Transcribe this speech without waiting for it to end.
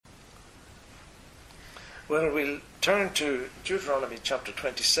Well, we'll turn to Deuteronomy chapter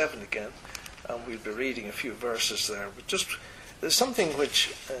 27 again, and we'll be reading a few verses there. But just there's something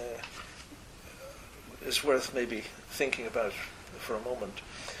which is worth maybe thinking about for a moment.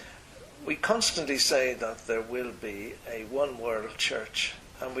 We constantly say that there will be a one-world church,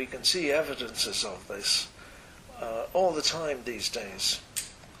 and we can see evidences of this all the time these days.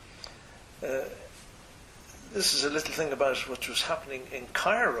 This is a little thing about what was happening in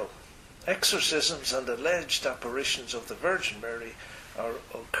Cairo. Exorcisms and alleged apparitions of the Virgin Mary are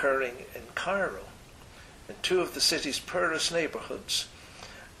occurring in Cairo, in two of the city's poorest neighbourhoods,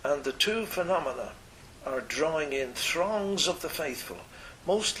 and the two phenomena are drawing in throngs of the faithful,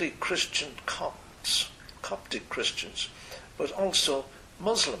 mostly Christian Copts, Coptic Christians, but also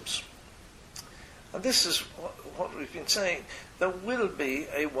Muslims. And this is what we've been saying. There will be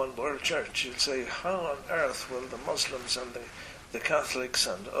a one-world church. You'll say, how on earth will the Muslims and the Catholics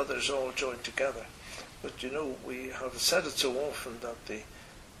and others all join together? But you know, we have said it so often that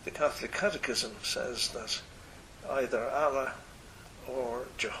the Catholic Catechism says that either Allah or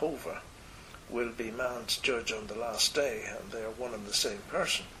Jehovah will be man's judge on the last day, and they are one and the same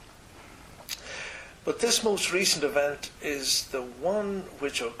person. But this most recent event is the one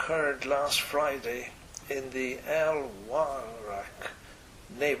which occurred last Friday in the El Warak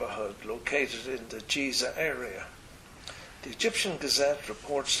neighbourhood located in the Giza area. The Egyptian Gazette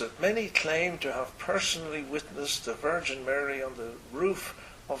reports that many claim to have personally witnessed the Virgin Mary on the roof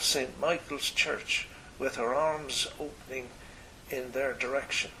of St. Michael's Church with her arms opening in their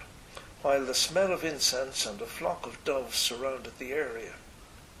direction, while the smell of incense and a flock of doves surrounded the area.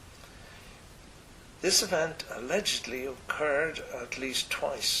 This event allegedly occurred at least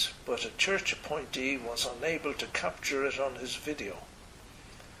twice, but a church appointee was unable to capture it on his video.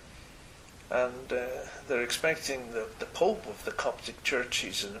 And they're expecting the Pope of the Coptic Church,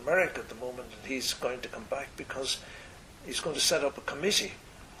 he's in America at the moment, and he's going to come back because he's going to set up a committee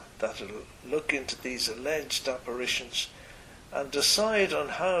that will look into these alleged apparitions and decide on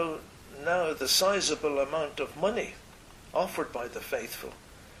how now the sizable amount of money offered by the faithful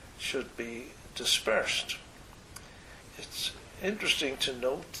should be dispersed. It's interesting to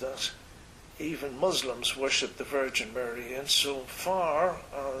note that even Muslims worship the Virgin Mary insofar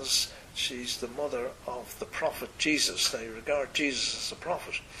as she's the mother of the prophet Jesus. They regard Jesus as a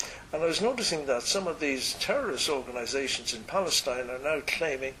prophet. And I was noticing that some of these terrorist organizations in Palestine are now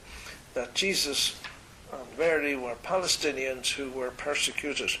claiming that Jesus and Mary were Palestinians who were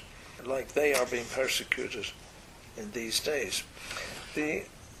persecuted, like they are being persecuted in these days.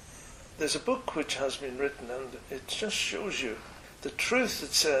 There's a book which has been written, and it just shows you the truth.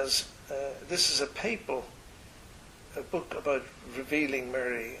 It says, this is a book about revealing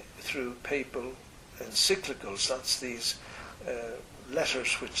Mary through papal encyclicals. That's these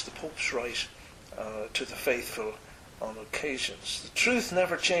letters which the popes write to the faithful on occasions. The truth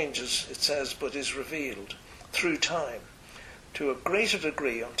never changes, it says, but is revealed through time to a greater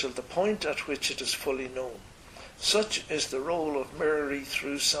degree until the point at which it is fully known. Such is the role of Mary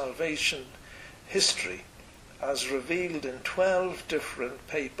through salvation history, as revealed in 12 different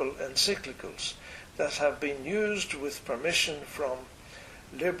papal encyclicals that have been used with permission from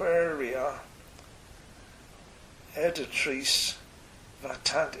Libreria Editrice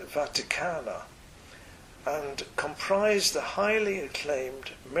Vaticana, and comprise the highly acclaimed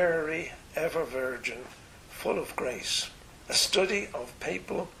Mary, Ever Virgin, Full of Grace, a study of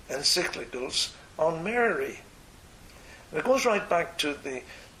papal encyclicals on Mary. And it goes right back to the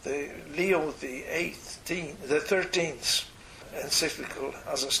Leo the 13th encyclical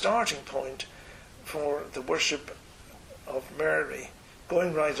as a starting point for the worship of Mary,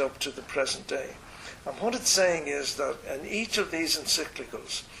 going right up to the present day. And what it's saying is that in each of these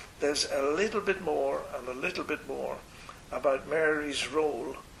encyclicals, there's a little bit more and a little bit more about Mary's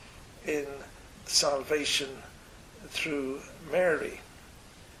role in salvation through Mary,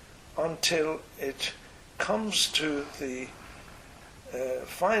 until it comes to the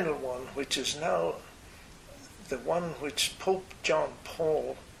final one, which is now the one which Pope John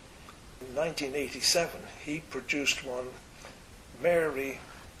Paul in 1987, he produced one, Mary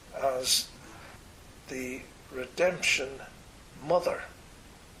as the Redemption Mother.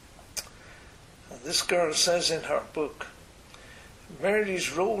 And this girl says in her book,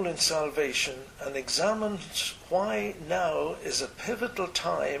 Mary's role in salvation, and examines why now is a pivotal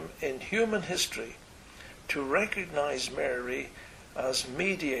time in human history to recognize Mary as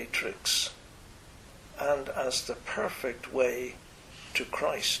mediatrix and as the perfect way to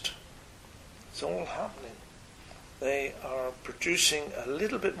Christ. It's all happening. They are producing a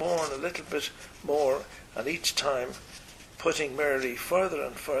little bit more and a little bit more, and each time putting Mary further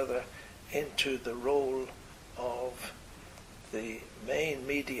and further into the role of the main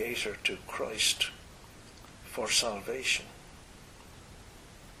mediator to Christ for salvation.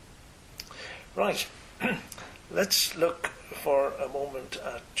 Right, let's look for a moment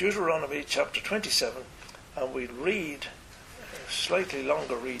at Deuteronomy chapter 27, and we'll read a slightly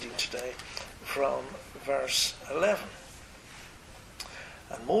longer reading today from verse 11.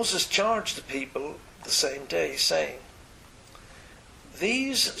 And Moses charged the people the same day, saying,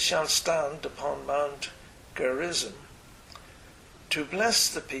 These shall stand upon Mount Gerizim to bless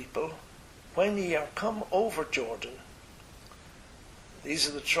the people when ye are come over Jordan. These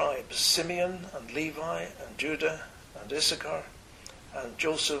are the tribes, Simeon and Levi and Judah and Issachar and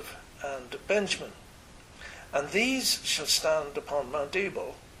Joseph and Benjamin. And these shall stand upon Mount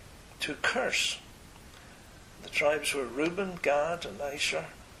Ebal to curse. The tribes were Reuben, Gad, and Asher,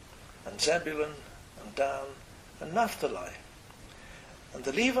 and Zebulun, and Dan, and Naphtali. And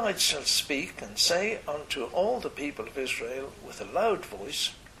the Levites shall speak, and say unto all the people of Israel with a loud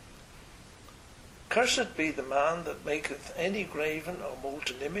voice, Cursed be the man that maketh any graven or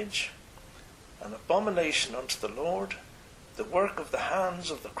molten image, an abomination unto the Lord, the work of the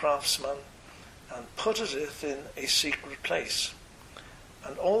hands of the craftsman, and putteth it in a secret place.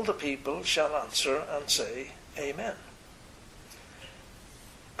 And all the people shall answer and say, Amen.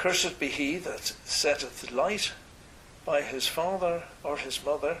 Cursed be he that setteth light by his father or his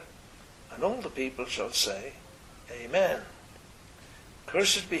mother, and all the people shall say, Amen.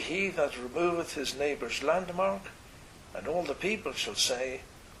 Cursed be he that removeth his neighbour's landmark, and all the people shall say,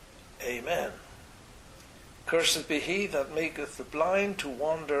 Amen. Cursed be he that maketh the blind to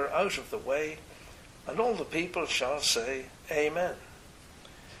wander out of the way, and all the people shall say, Amen.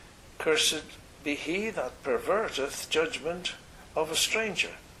 Cursed be he that perverteth judgment of a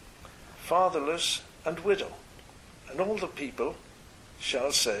stranger, fatherless and widow, and all the people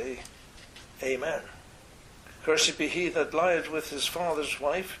shall say, Amen. Cursed be he that lieth with his father's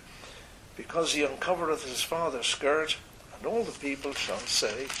wife, because he uncovereth his father's skirt, and all the people shall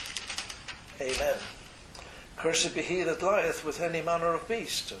say, Amen. Cursed be he that lieth with any manner of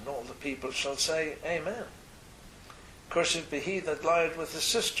beast, and all the people shall say, Amen. Cursed be he that lieth with his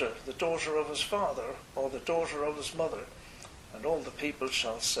sister, the daughter of his father, or the daughter of his mother, and all the people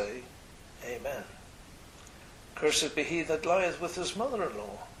shall say, Amen. Cursed be he that lieth with his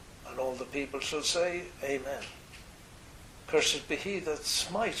mother-in-law, and all the people shall say, Amen. Cursed be he that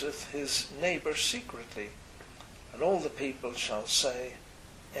smiteth his neighbour secretly, and all the people shall say,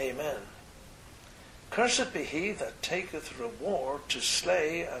 Amen. Cursed be he that taketh reward to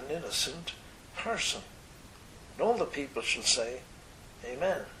slay an innocent person, and all the people shall say,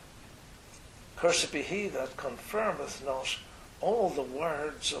 Amen. Cursed be he that confirmeth not all the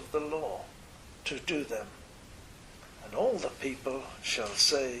words of the law to do them, and all the people shall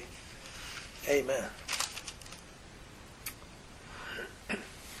say, Amen.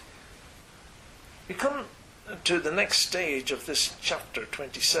 We come to the next stage of this chapter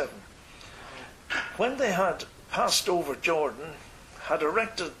 27. When they had passed over Jordan, had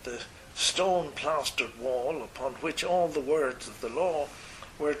erected the stone-plastered wall upon which all the words of the law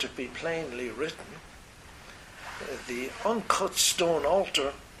were to be plainly written, the uncut stone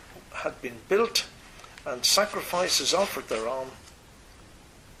altar had been built and sacrifices offered thereon,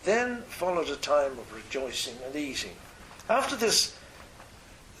 then followed a time of rejoicing and eating. After this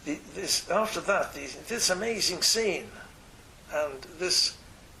amazing scene and this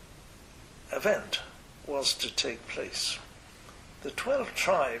event was to take place. The 12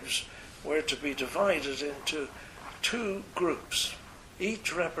 tribes were to be divided into 2 groups,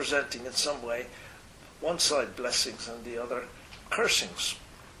 each representing in some way one side blessings and the other cursings.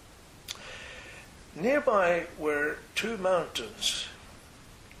 Nearby were 2 mountains,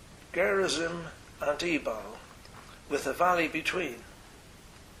 Gerizim and Ebal, with a valley between.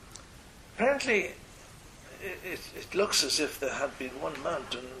 Apparently, it looks as if there had been one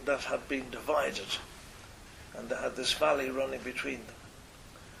mountain that had been divided, and they had this valley running between them.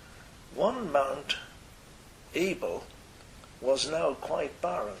 One mount, Ebal, was now quite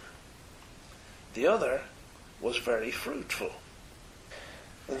barren. The other was very fruitful.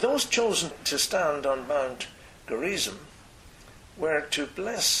 And those chosen to stand on Mount Gerizim were to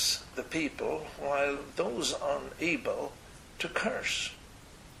bless the people, while those on Ebal to curse.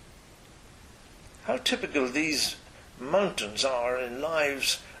 How typical these mountains are in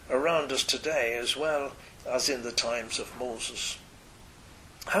lives around us today, as well as in the times of Moses.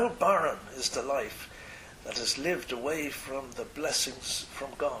 How barren is the life that is lived away from the blessings from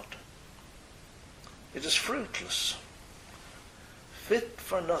God. It is fruitless, fit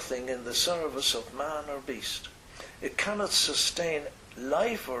for nothing in the service of man or beast. It cannot sustain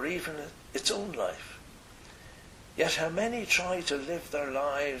life or even its own life. Yet how many try to live their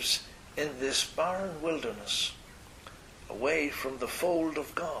lives in this barren wilderness, away from the fold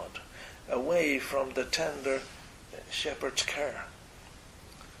of God, away from the tender shepherd's care.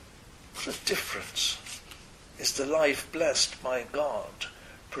 What a difference is the life blessed by God,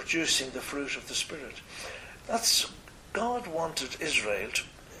 producing the fruit of the Spirit. That's God wanted Israel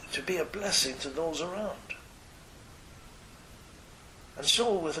to be a blessing to those around. And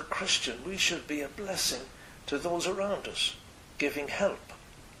so with a Christian, we should be a blessing to those around us, giving help,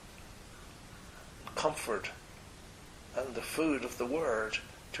 comfort, and the food of the Word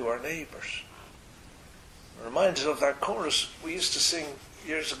to our neighbours. I'm reminded of that chorus we used to sing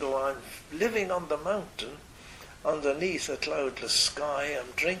years ago. I'm living on the mountain, underneath a cloudless sky.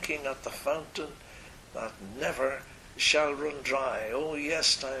 I'm drinking at the fountain that never shall run dry. Oh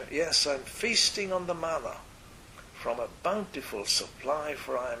yes, I'm feasting on the manna from a bountiful supply,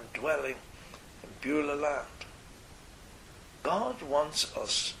 for I am dwelling in Beulah land. God wants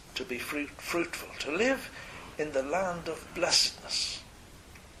us to be fruitful, to live in the land of blessedness.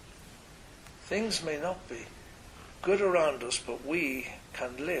 Things may not be good around us, but we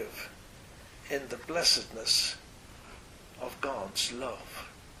can live in the blessedness of God's love.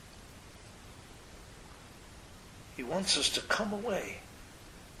 He wants us to come away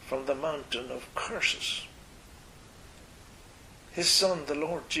from the mountain of curses. His Son, the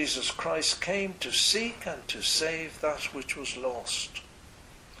Lord Jesus Christ, came to seek and to save that which was lost,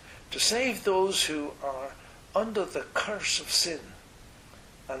 to save those who are under the curse of sin,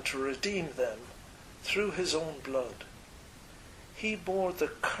 and to redeem them through his own blood. He bore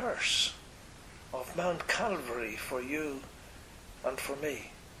the curse of Mount Calvary for you and for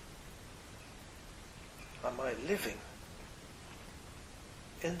me. Am I living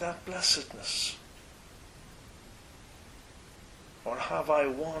in that blessedness? Or have I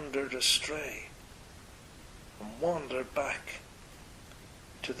wandered astray and wandered back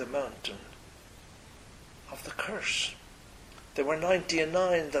to the mountain of the curse? There were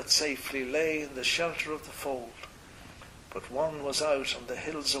 99 that safely lay in the shelter of the fold, but one was out on the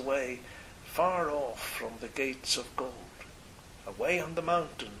hills away, far off from the gates of gold, away on the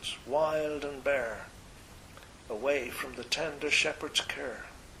mountains, wild and bare, away from the tender shepherd's care.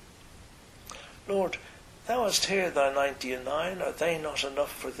 Lord, thou hast heard thy 99, are they not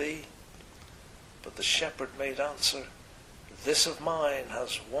enough for thee? But the shepherd made answer, this of mine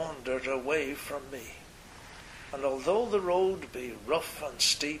has wandered away from me. And although the road be rough and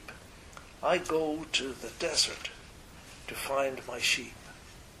steep, I go to the desert to find my sheep.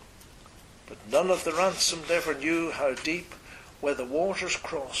 But none of the ransomed ever knew how deep were the waters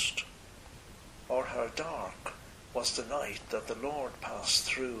crossed, or how dark was the night that the Lord passed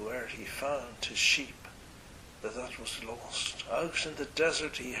through ere he found his sheep that was lost. Out in the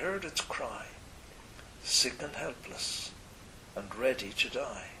desert he heard its cry, sick and helpless, and ready to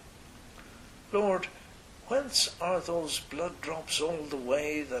die. Lord, whence are those blood drops all the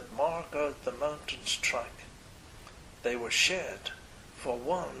way that mark out the mountain's track? They were shed for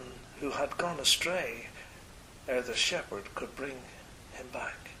one who had gone astray, ere the shepherd could bring him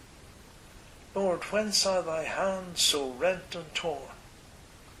back. Lord, whence are thy hands so rent and torn?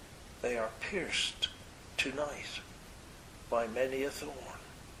 They are pierced tonight by many a thorn.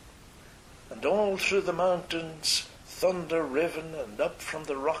 And all through the mountains, thunder riven, and up from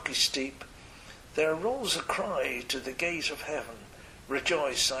the rocky steep, there rose a cry to the gate of heaven,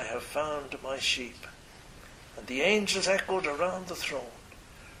 rejoice, I have found my sheep. And the angels echoed around the throne,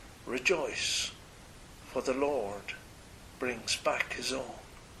 rejoice, for the Lord brings back his own.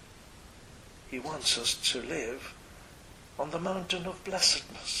 He wants us to live on the mountain of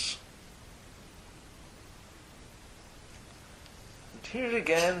blessedness. And here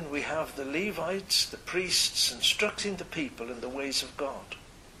again we have the Levites, the priests, instructing the people in the ways of God.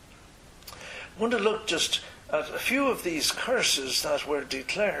 I want to look just at a few of these curses that were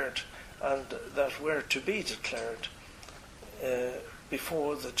declared and that were to be declared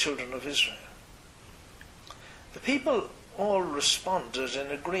before the children of Israel. The people all responded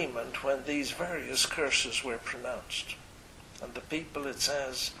in agreement when these various curses were pronounced. And the people, it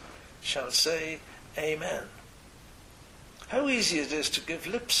says, shall say, Amen. How easy it is to give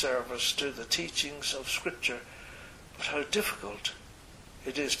lip service to the teachings of Scripture, but how difficult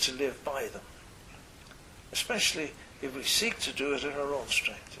it is to live by them, especially if we seek to do it in our own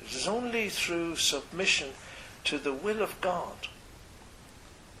strength. It is only through submission to the will of God,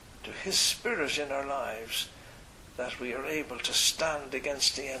 to his Spirit in our lives, that we are able to stand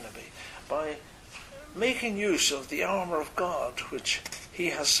against the enemy by making use of the armour of God which he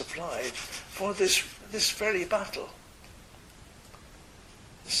has supplied for this very battle.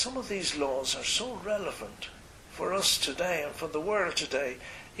 some of these laws are so relevant for us today and for the world today,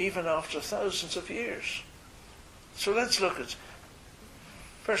 even after thousands of years. So let's look at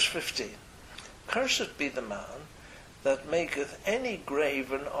verse 15. Cursed be the man that maketh any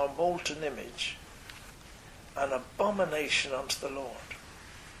graven or molten image, an abomination unto the Lord,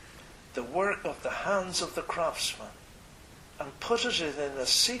 the work of the hands of the craftsman, and putteth it in a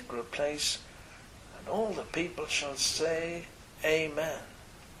secret place, and all the people shall say, Amen.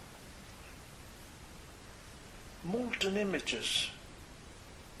 Molten images,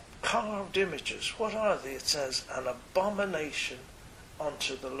 carved images, what are they? It says, an abomination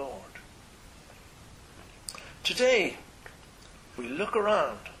unto the Lord. Today, we look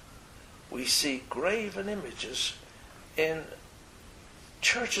around, we see graven images in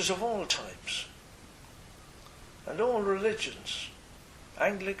churches of all types and all religions,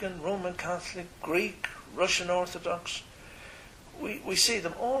 Anglican, Roman Catholic, Greek, Russian Orthodox. We see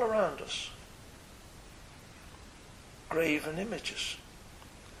them all around us. Graven images.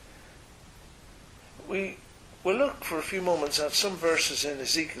 We will look for a few moments at some verses in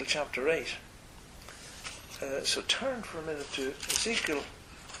Ezekiel chapter 8. So turn for a minute to Ezekiel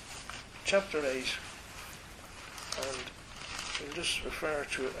chapter 8, and we'll just refer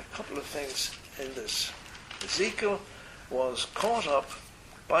to a couple of things in this. Ezekiel was caught up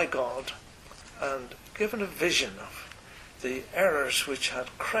by God and given a vision of the errors which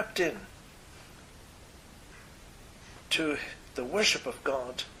had crept in to the worship of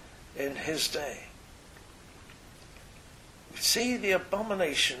God in his day. We see the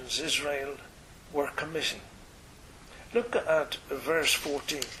abominations Israel were committing. Look at verse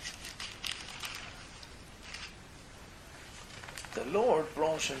 14. The Lord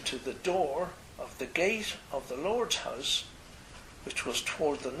brought him to the door of the gate of the Lord's house, which was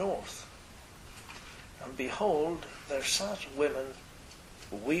toward the north. And behold, there sat women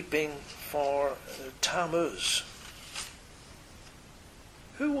weeping for Tammuz.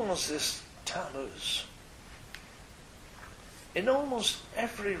 Who was this Tammuz? In almost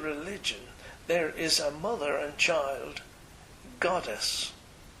every religion, there is a mother and child goddess.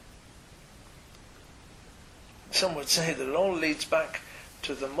 Some would say that it all leads back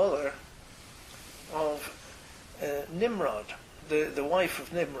to the mother of Nimrod, the wife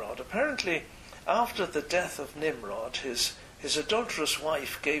of Nimrod. Apparently, after the death of Nimrod, his adulterous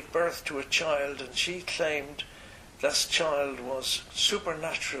wife gave birth to a child, and she claimed this child was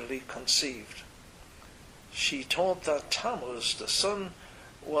supernaturally conceived. She taught that Tammuz, the sun,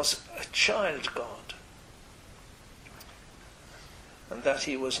 was a child god, and that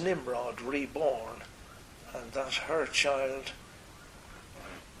he was Nimrod reborn, and that her child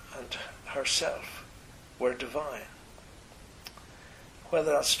and herself were divine.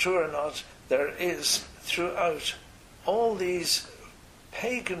 Whether that's true or not, there is throughout all these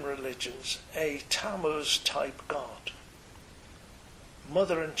pagan religions a Tammuz type god.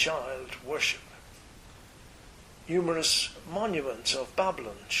 Mother and child worship. Numerous monuments of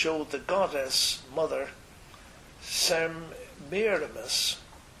Babylon show the goddess mother Semiramis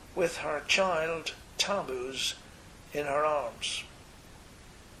with her child Tammuz in her arms.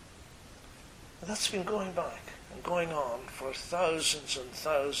 And that's been going back and going on for thousands and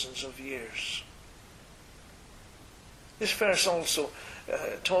thousands of years. This verse also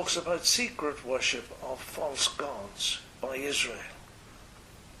talks about secret worship of false gods by Israel.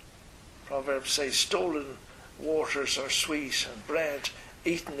 Proverbs say, stolen waters are sweet, and bread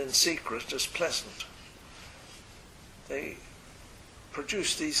eaten in secret is pleasant. They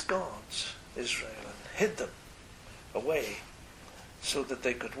produced these gods, Israel, and hid them away so that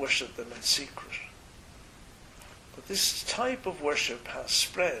they could worship them in secret. But this type of worship has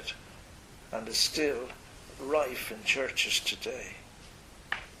spread and is still rife in churches today.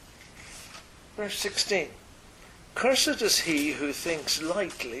 Verse 16. Cursed is he who thinks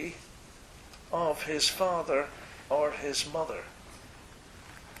lightly of his father or his mother.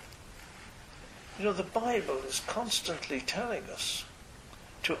 You know, the Bible is constantly telling us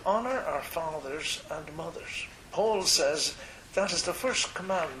to honor our fathers and mothers. Paul says that is the first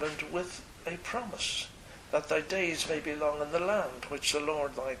commandment with a promise, that thy days may be long in the land which the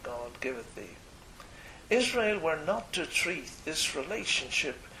Lord thy God giveth thee. Israel were not to treat this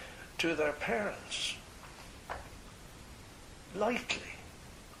relationship to their parents lightly.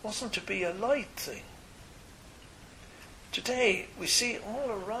 It wasn't to be a light thing. Today we see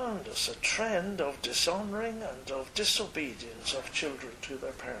all around us a trend of dishonouring and of disobedience of children to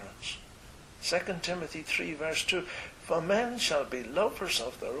their parents. 2 Timothy 3 verse 2, for men shall be lovers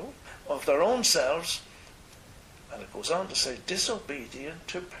of their own selves, and it goes on to say, disobedient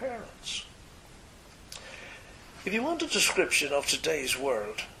to parents. If you want a description of today's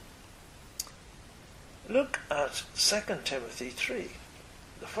world, look at 2 Timothy 3.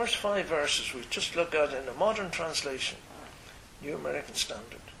 The first 5 verses we just look at in a modern translation, New American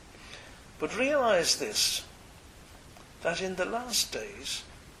Standard. But realize this, that in the last days,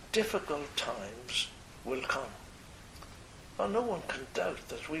 difficult times will come. Now, no one can doubt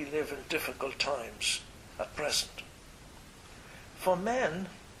that we live in difficult times at present. For men,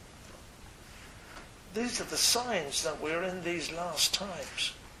 these are the signs that we're in these last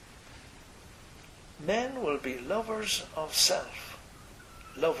times. Men will be lovers of self,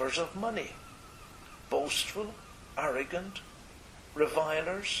 lovers of money, boastful, arrogant,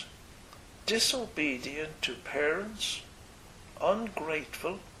 revilers, disobedient to parents,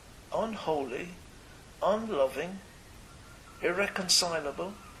 ungrateful, unholy, unloving,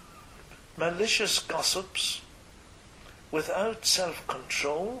 irreconcilable, malicious gossips, without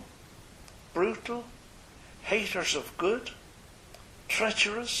self-control, brutal, haters of good,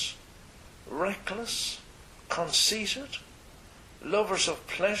 treacherous, reckless, conceited, lovers of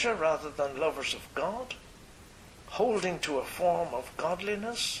pleasure rather than lovers of God, holding to a form of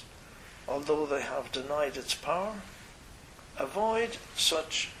godliness, although they have denied its power. Avoid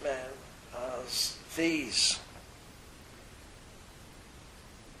such men as these.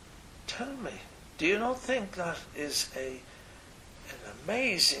 Tell me, do you not think that is an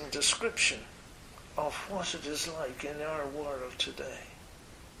amazing description of what it is like in our world today?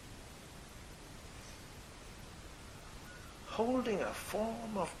 Holding a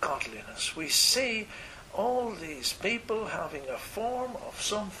form of godliness. We see all these people having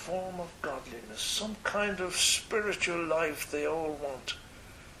some form of godliness, some kind of spiritual life they all want,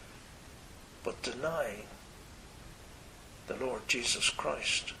 but denying the Lord Jesus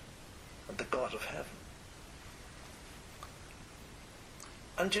Christ and the God of heaven.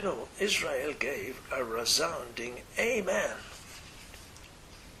 And you know, Israel gave a resounding amen.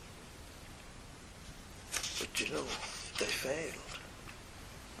 But you know, they failed.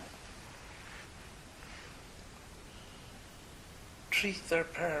 Treat their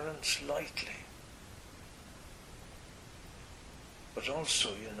parents lightly. But also,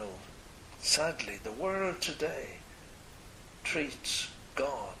 you know, sadly, the world today treats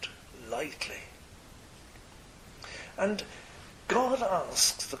God lightly. And God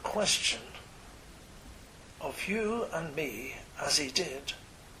asks the question of you and me, as he did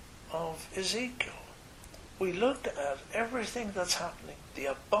of Ezekiel. We look at everything that's happening, the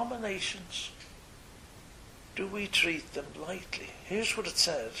abominations. Do we treat them lightly? Here's what it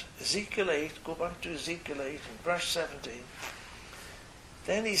says. Ezekiel 8, go back to Ezekiel 8 and verse 17.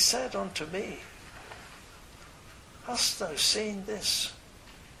 Then he said unto me, Hast thou seen this,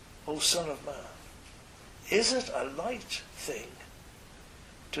 O Son of Man? Is it a light thing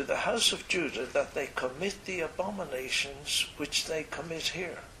to the house of Judah that they commit the abominations which they commit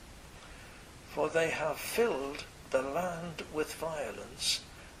here? For they have filled the land with violence,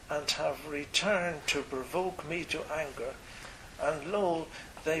 and have returned to provoke me to anger, and lo,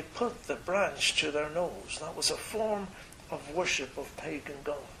 they put the branch to their nose. That was a form of worship of pagan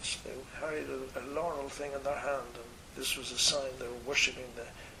gods. They carried a laurel thing in their hand, and this was a sign they were worshipping the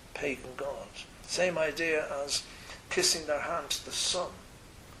pagan gods. Same idea as kissing their hand to the sun.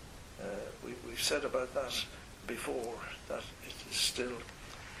 We've said about that before, that it is still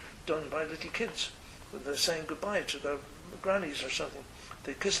done by little kids when they're saying goodbye to their grannies or something.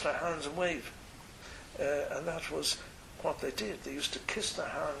 They kiss their hands and wave. And that was what they did. They used to kiss their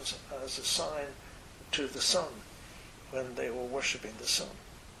hands as a sign to the sun when they were worshipping the sun.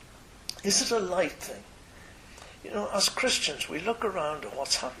 Is it a light thing? You know, as Christians, we look around at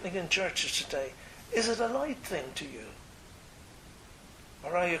what's happening in churches today. Is it a light thing to you?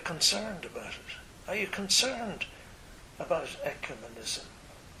 Or are you concerned about it? Are you concerned about ecumenism?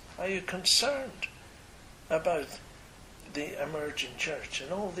 Are you concerned about the emerging church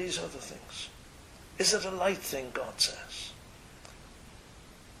and all these other things? Is it a light thing, God says?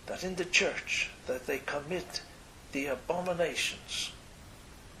 That in the church, that they commit the abominations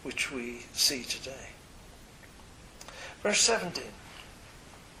which we see today. Verse 17.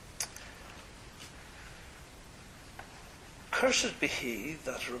 Cursed be he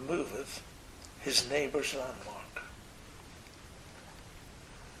that removeth his neighbour's landmark.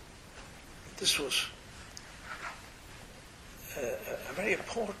 This was a very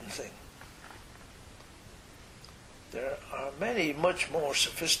important thing. There are many much more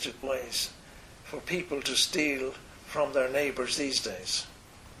sophisticated ways for people to steal from their neighbours these days.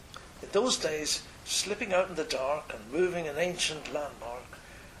 In those days, slipping out in the dark and moving an ancient landmark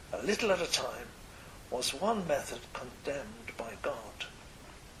a little at a time was one method condemned by God.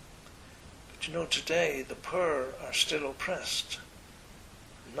 But you know, today the poor are still oppressed,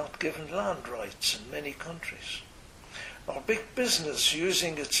 not given land rights in many countries. Or big business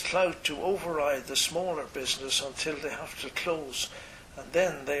using its clout to override the smaller business until they have to close, and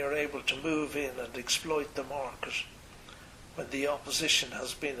then they are able to move in and exploit the market when the opposition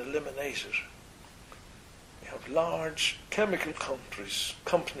has been eliminated. We have large chemical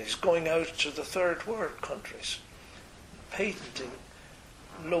companies going out to the third world countries, patenting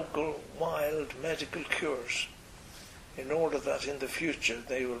local wild medical cures in order that in the future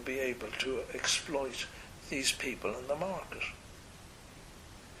they will be able to exploit these people in the market.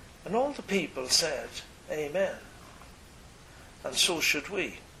 And all the people said, Amen. And so should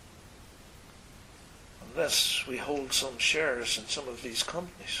we, unless we hold some shares in some of these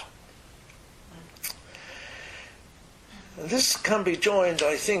companies. And this can be joined,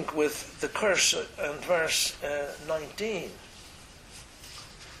 I think, with the curse in verse 19.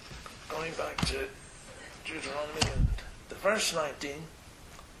 Going back to Deuteronomy and the verse 19,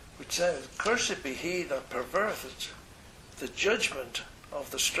 which says, Cursed be he that perverteth the judgment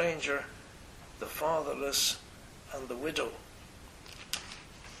of the stranger, the fatherless, and the widow.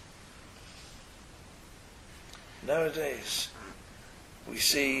 Nowadays, we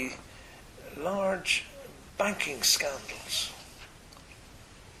see large banking scandals.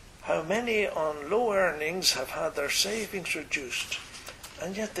 How many on low earnings have had their savings reduced,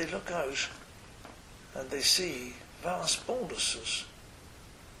 and yet they look out and they see vast bonuses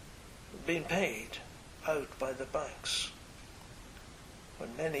being paid out by the banks,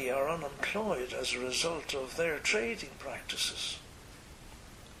 when many are unemployed as a result of their trading practices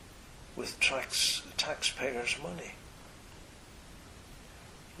with taxpayers' money.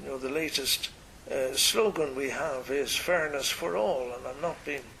 You know, the latest slogan we have is fairness for all, and I'm not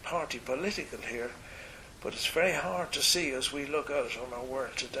being party political here, but it's very hard to see as we look out on our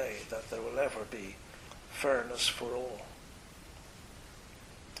world today that there will ever be fairness for all.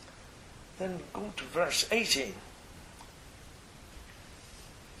 Then go to verse 18.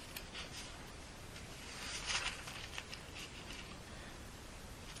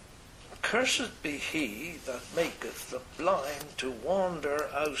 Cursed be he that maketh the blind to wander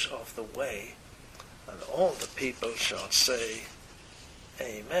out of the way, and all the people shall say,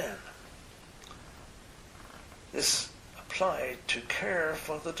 Amen. This applied to care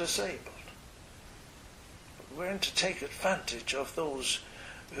for the disabled. We're to take advantage of those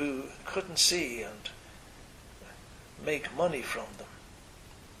who couldn't see and make money from them.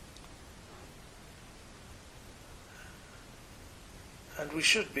 And we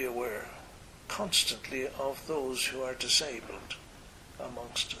should be aware constantly of those who are disabled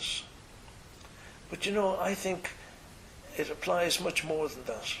amongst us. But you know, I think it applies much more than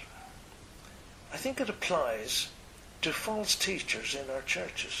that. I think it applies to false teachers in our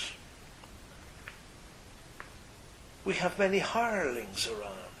churches. We have many hirelings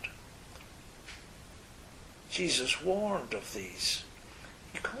around. Jesus warned of these.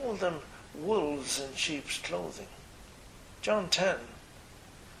 He called them wolves in sheep's clothing. John 10,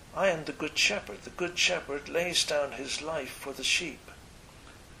 I am the good shepherd. The good shepherd lays down his life for the sheep.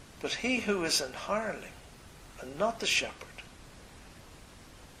 But he who is an hireling, and not the shepherd,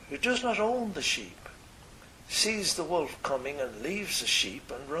 who does not own the sheep, sees the wolf coming and leaves the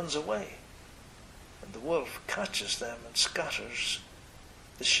sheep and runs away. And the wolf catches them and scatters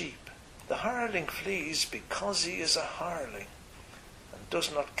the sheep. The hireling flees because he is a hireling and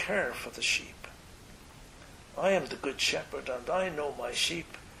does not care for the sheep. I am the good shepherd, and I know my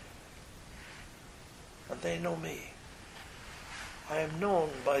sheep, and they know me. I am known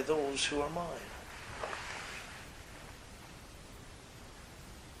by those who are mine.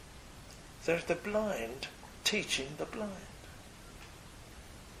 They're the blind teaching the blind.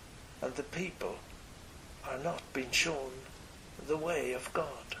 And the people are not being shown the way of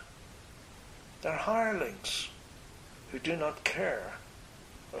God. They're hirelings who do not care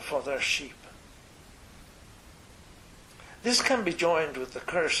for their sheep. This can be joined with the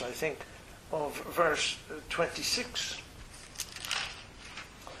curse, I think, of verse 26.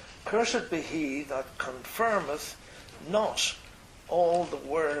 Cursed be he that confirmeth not all the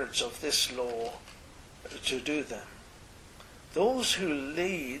words of this law to do them. Those who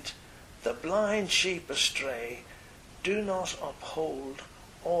lead the blind sheep astray do not uphold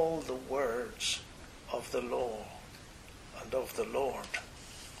all the words of the law and of the Lord.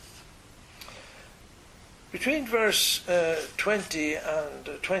 Between verse 20 and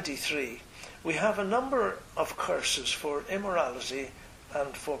 23, we have a number of curses for immorality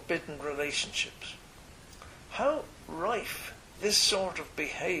and forbidden relationships. How rife this sort of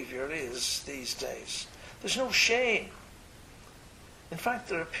behavior is these days. There's no shame In fact,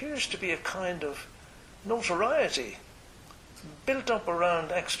 there appears to be a kind of notoriety built up around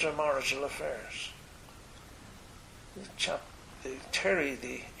extramarital affairs. Terry,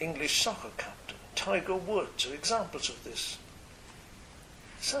 the English soccer captain, Tiger Woods are examples of this.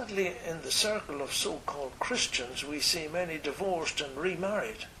 Sadly, in the circle of so-called Christians, we see many divorced and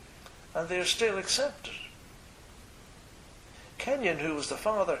remarried, and they are still accepted. Kenyon, who was the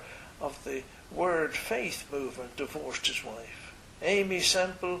father of the Word Faith movement, divorced his wife. Amy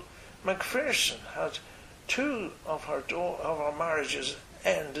Semple McPherson had two of her marriages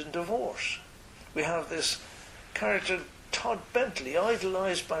end in divorce. We have this character, Todd Bentley,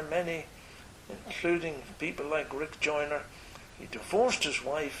 idolised by many, including people like Rick Joyner. He divorced his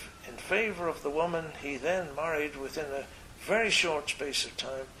wife in favour of the woman he then married within a very short space of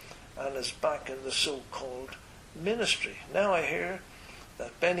time, and is back in the so-called ministry. Now I hear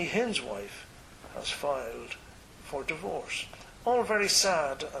that Benny Hinn's wife has filed for divorce. All very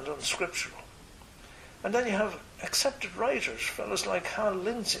sad and unscriptural. And then you have accepted writers, fellows like Hal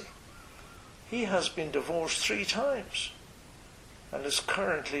Lindsey. He has been divorced 3 times and is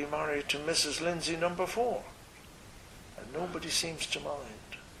currently married to Mrs. Lindsay number 4. And nobody seems to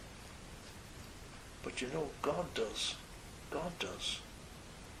mind. But you know, God does. God does.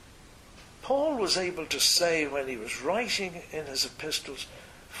 Paul was able to say when he was writing in his epistles,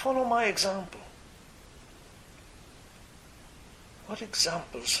 follow my example. What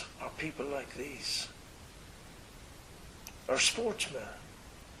examples are people like these? Are sportsmen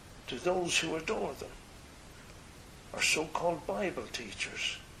to those who adore them? Are so-called Bible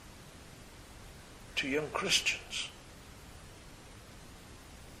teachers to young Christians?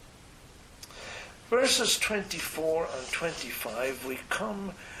 Verses 24 and 25, we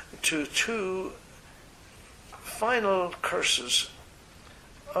come to 2 final curses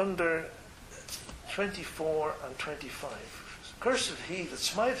under 24 and 25. Cursed he that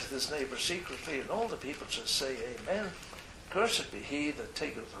smiteth his neighbour secretly, and all the people shall say Amen. Cursed be he that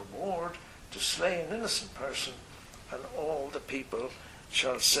taketh reward to slay an innocent person, and all the people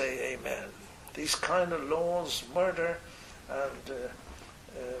shall say Amen. These kind of laws, murder and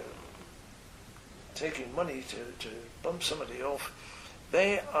taking money to bump somebody off,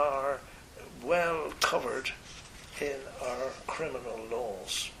 they are well covered in our criminal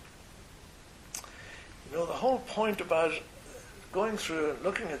laws. You know, the whole point about going through and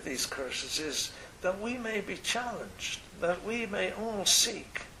looking at these curses is that we may be challenged, that we may all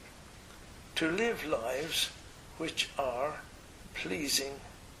seek to live lives which are pleasing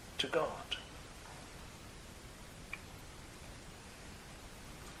to God.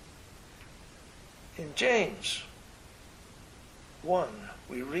 In James 1,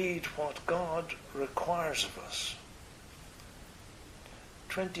 we read what God requires of us.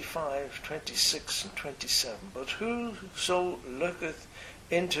 25, 26 and 27. But whoso looketh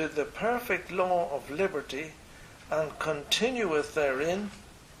into the perfect law of liberty and continueth therein,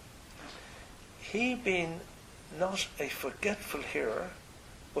 he being not a forgetful hearer,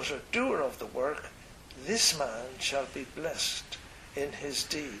 but a doer of the work, this man shall be blessed in his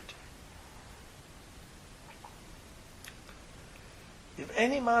deed. If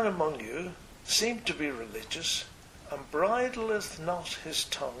any man among you seem to be religious, and bridleth not his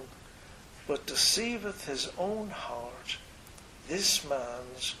tongue, but deceiveth his own heart, this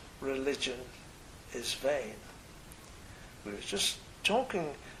man's religion is vain. We were just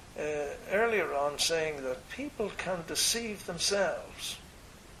talking earlier on, saying that people can deceive themselves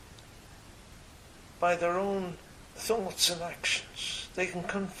by their own thoughts and actions. They can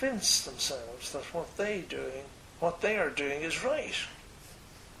convince themselves that what they are doing is right.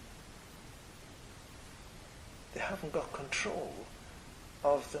 They haven't got control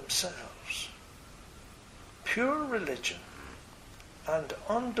of themselves. Pure religion and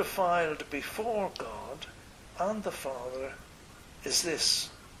undefiled before God and the Father is this: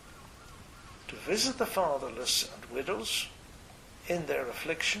 to visit the fatherless and widows in their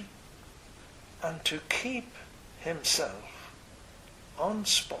affliction, and to keep himself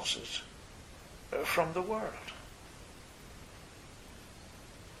unspotted from the world.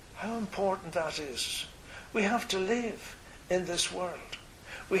 How important that is. We have to live in this world.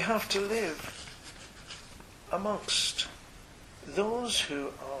 We have to live amongst those who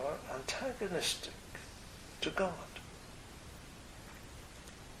are antagonistic to God.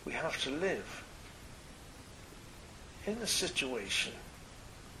 We have to live in a situation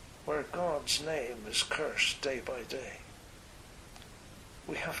where God's name is cursed day by day.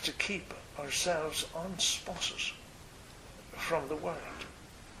 We have to keep ourselves unspotted from the world.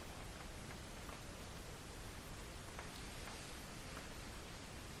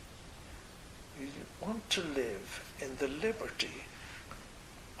 We want to live in the liberty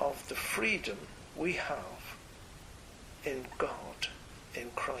of the freedom we have in God,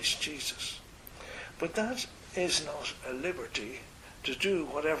 in Christ Jesus. But that is not a liberty to do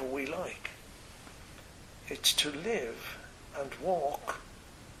whatever we like. It's to live and walk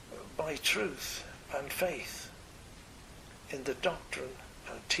by truth and faith in the doctrine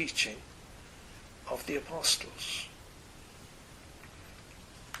and teaching of the apostles.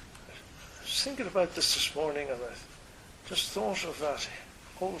 I was thinking about this morning, and I just thought of that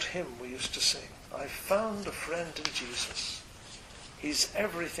old hymn we used to sing. I found a friend in Jesus. He's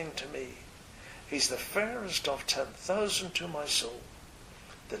everything to me. He's the fairest of 10,000 to my soul.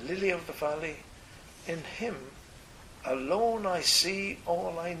 The lily of the valley. In him alone I see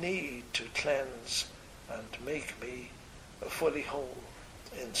all I need to cleanse and make me fully whole.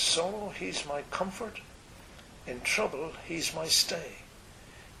 In sorrow he's my comfort. In trouble he's my stay.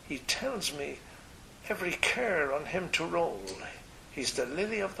 He tells me every care on him to roll. He's the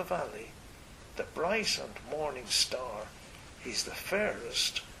lily of the valley, the bright and morning star. He's the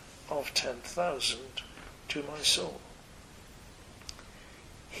fairest of 10,000 to my soul.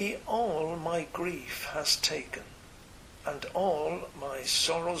 He all my grief has taken, and all my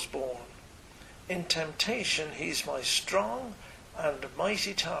sorrows borne. In temptation he's my strong and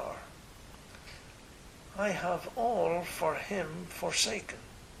mighty tower. I have all for him forsaken,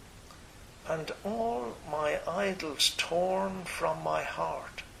 and all my idols torn from my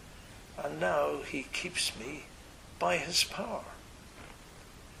heart, and now he keeps me by his power.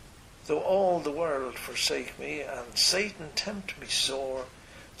 Though all the world forsake me, and Satan tempt me sore,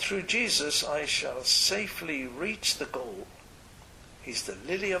 through Jesus I shall safely reach the goal. He's the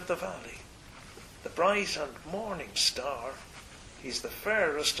lily of the valley, the bright and morning star. He's the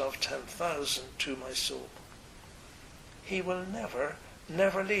fairest of 10,000 to my soul. He will never,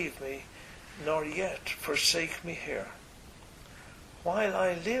 never leave me, nor yet forsake me here. While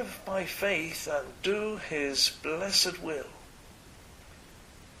I live by faith and do his blessed will,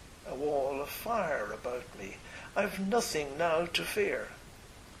 a wall of fire about me, I've nothing now to fear.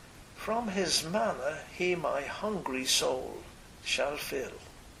 From his manna he my hungry soul shall fill.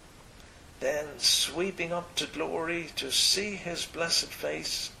 Then sweeping up to glory to see his blessed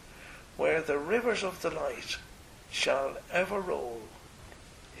face, where the rivers of the light shall ever roll.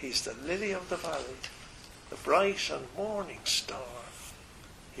 He's the lily of the valley, the bright and morning star.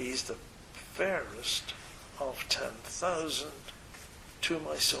 He's the fairest of 10,000 to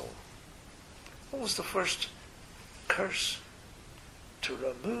my soul. What was the first curse? To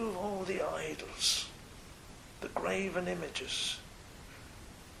remove all the idols, the graven images,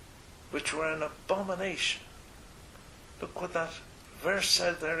 which were an abomination. Look what that verse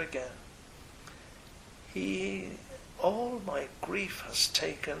said there again. He all my grief has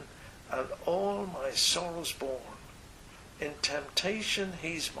taken, and all my sorrows borne. In temptation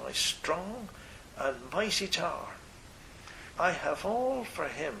he's my strong and mighty tower. I have all for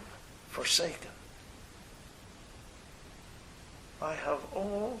him forsaken. I have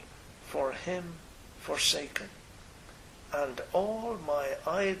all for him forsaken, and all my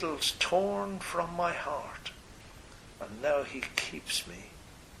idols torn from my heart, and now he keeps me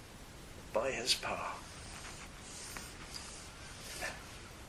by his power.